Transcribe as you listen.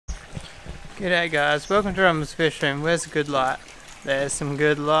G'day guys, welcome to Rumbles Fishing. Where's the good light? There's some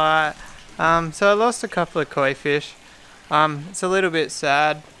good light. So I lost a couple of koi fish. It's a little bit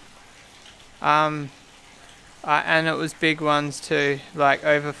sad. And it was big ones too, like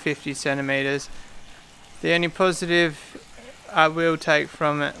over 50 centimeters. The only positive I will take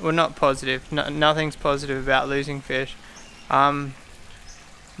from it, well, not positive, nothing's positive about losing fish. My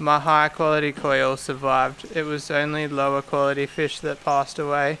high quality koi all survived. It was only lower quality fish that passed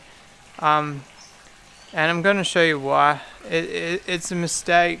away. And I'm going to show you why. It's a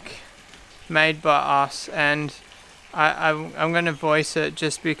mistake made by us, and I'm going to voice it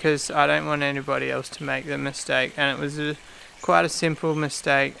just because I don't want anybody else to make the mistake. And it was quite a simple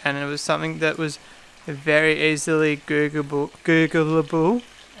mistake, and it was something that was very easily Googleable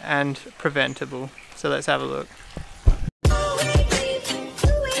and preventable. So let's have a look.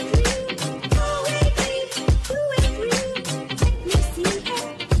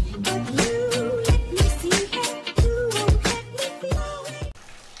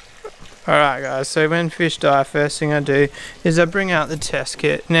 Alright guys, so when fish die, first thing I do is I bring out the test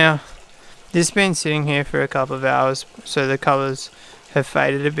kit. Now, this has been sitting here for a couple of hours, so the colours have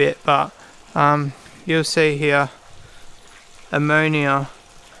faded a bit, but you'll see here ammonia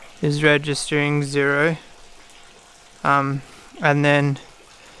is registering 0, and then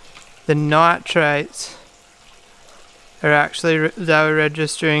the nitrates are actually, they were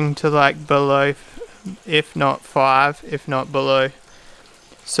registering to like below, if not 5, if not below.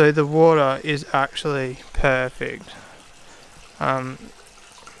 So the water is actually perfect. I'll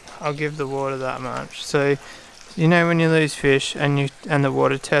give the water that much. So you know when you lose fish and the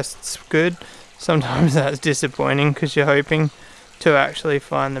water tests good, sometimes that's disappointing because you're hoping to actually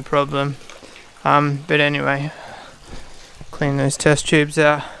find the problem. But anyway, clean those test tubes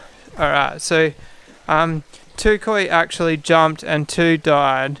out. Alright, so 2 koi actually jumped and 2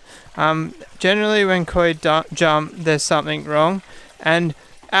 died. Generally when koi jump, there's something wrong, and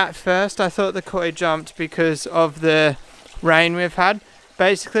at first I thought the koi jumped because of the rain we've had.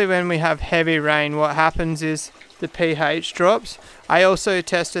 Basically when we have heavy rain, what happens is the pH drops. I also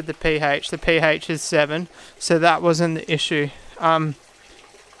tested the pH. The pH is 7, so that wasn't the issue. But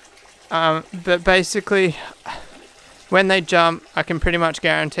basically when they jump, I can pretty much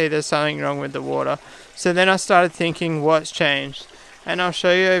guarantee there's something wrong with the water. So then I started thinking, what's changed? And I'll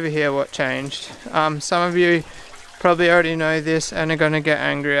show you over here what changed. Some of you probably already know this and are going to get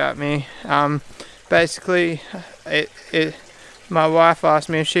angry at me. Basically, my wife asked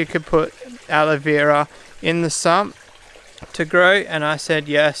me if she could put aloe vera in the sump to grow, and I said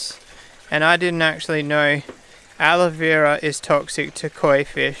yes. And I didn't actually know aloe vera is toxic to koi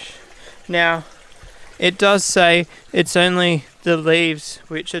fish. Now, it does say it's only the leaves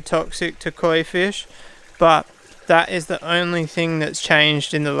which are toxic to koi fish, but that is the only thing that's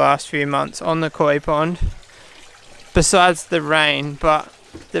changed in the last few months on the koi pond, besides the rain. But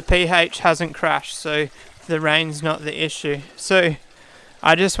the pH hasn't crashed, so the rain's not the issue. So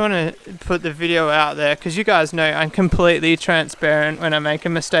I just want to put the video out there because you guys know I'm completely transparent when I make a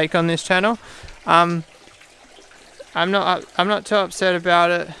mistake on this channel. I'm not too upset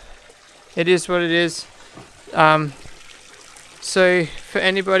about it. It is what it is. So for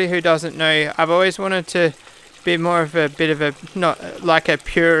anybody who doesn't know, I've always wanted to be more of a bit of a, not like a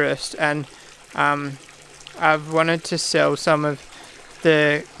purist, and I've wanted to sell some of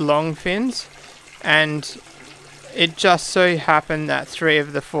the long fins, and it just so happened that 3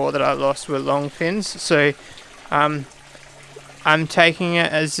 of the 4 that I lost were long fins. So I'm taking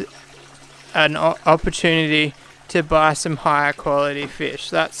it as an opportunity to buy some higher quality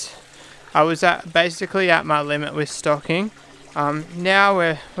fish. I was basically at my limit with stocking. Now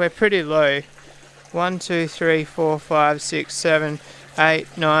we're pretty low. 1, 2, 3, 4, 5, 6, 7,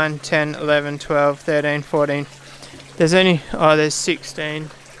 8, 9, 10, 11, 12, 13, 14. There's 16.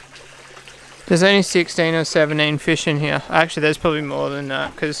 There's only 16 or 17 fish in here. Actually, there's probably more than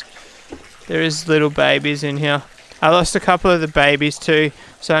that because there is little babies in here. I lost a couple of the babies too,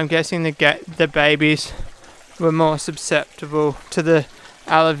 so I'm guessing the babies were more susceptible to the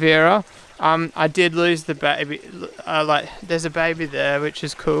aloe vera. I did lose the baby. There's a baby there, which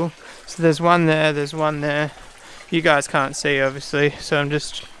is cool. So there's one there, there's one there. You guys can't see obviously, so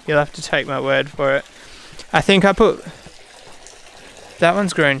you'll have to take my word for it. I think that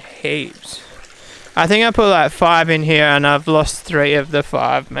one's grown heaps. I think I put like 5 in here and I've lost 3 of the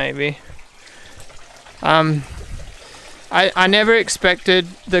 5 maybe. I never expected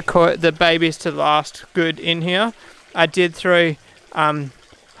the babies to last good in here. I did throw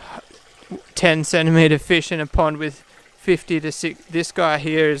 10 centimeter fish in a pond with 50 to 6. This guy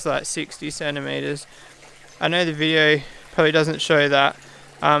here is like 60 centimeters. I know the video probably doesn't show that.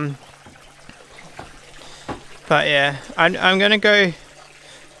 But yeah, I'm gonna go.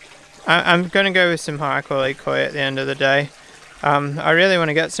 I'm gonna go with some high quality koi at the end of the day. I really want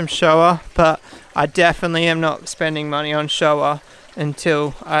to get some shower, but I definitely am not spending money on shower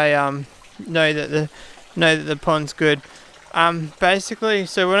until I know that the pond's good. Basically,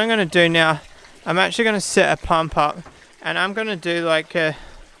 so what I'm gonna do now, I'm actually gonna set a pump up, and I'm gonna do like a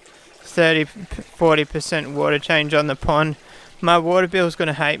 30-40% water change on the pond. My water bill's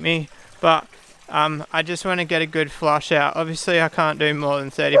gonna hate me, but I just want to get a good flush out. Obviously I can't do more than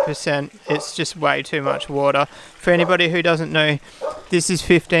 30%, it's just way too much water. For anybody who doesn't know, this is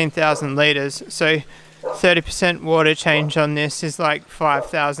 15,000 litres, so 30% water change on this is like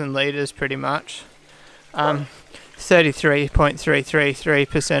 5,000 litres pretty much.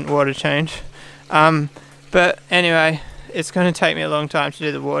 33.333% water change. But anyway, it's going to take me a long time to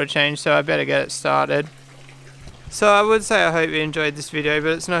do the water change, so I better get it started. So I would say I hope you enjoyed this video, but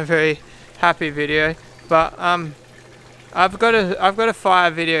it's not a very happy video. But I've got a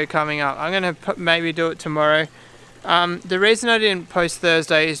fire video coming up. I'm going to maybe do it tomorrow. The reason I didn't post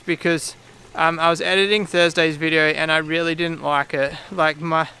Thursday is because I was editing Thursday's video and I really didn't like it. Like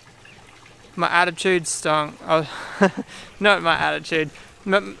my attitude stunk. Not my attitude.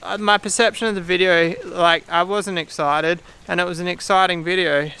 My perception of the video, like I wasn't excited, and it was an exciting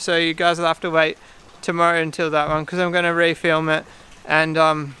video. So you guys will have to wait tomorrow until that one, because I'm going to refilm it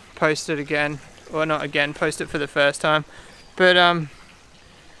and post it again, or not again, post it for the first time. But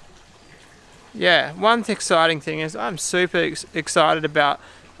yeah, one exciting thing is I'm super excited about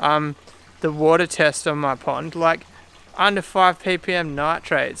the water test on my pond. Like under 5 ppm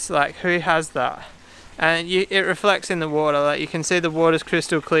nitrates, like who has that? And it reflects in the water, like you can see the water's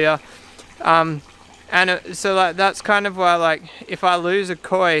crystal clear. So like that's kind of why, like if I lose a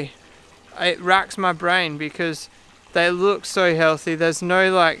koi, it racks my brain because they look so healthy. There's no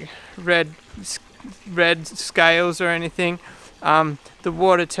like red scales or anything. The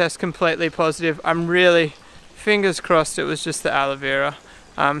water test completely positive. I'm really, fingers crossed it was just the aloe vera.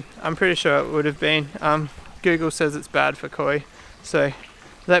 I'm pretty sure it would have been. Google says it's bad for koi, so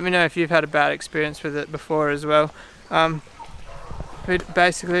let me know if you've had a bad experience with it before as well. But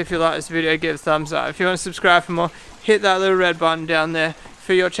basically, if you like this video, give it a thumbs up. If you want to subscribe for more, hit that little red button down there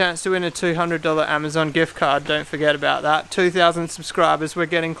for your chance to win a $200 Amazon gift card. Don't forget about that. 2,000 subscribers, we're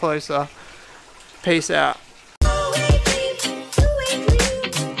getting closer. Peace out.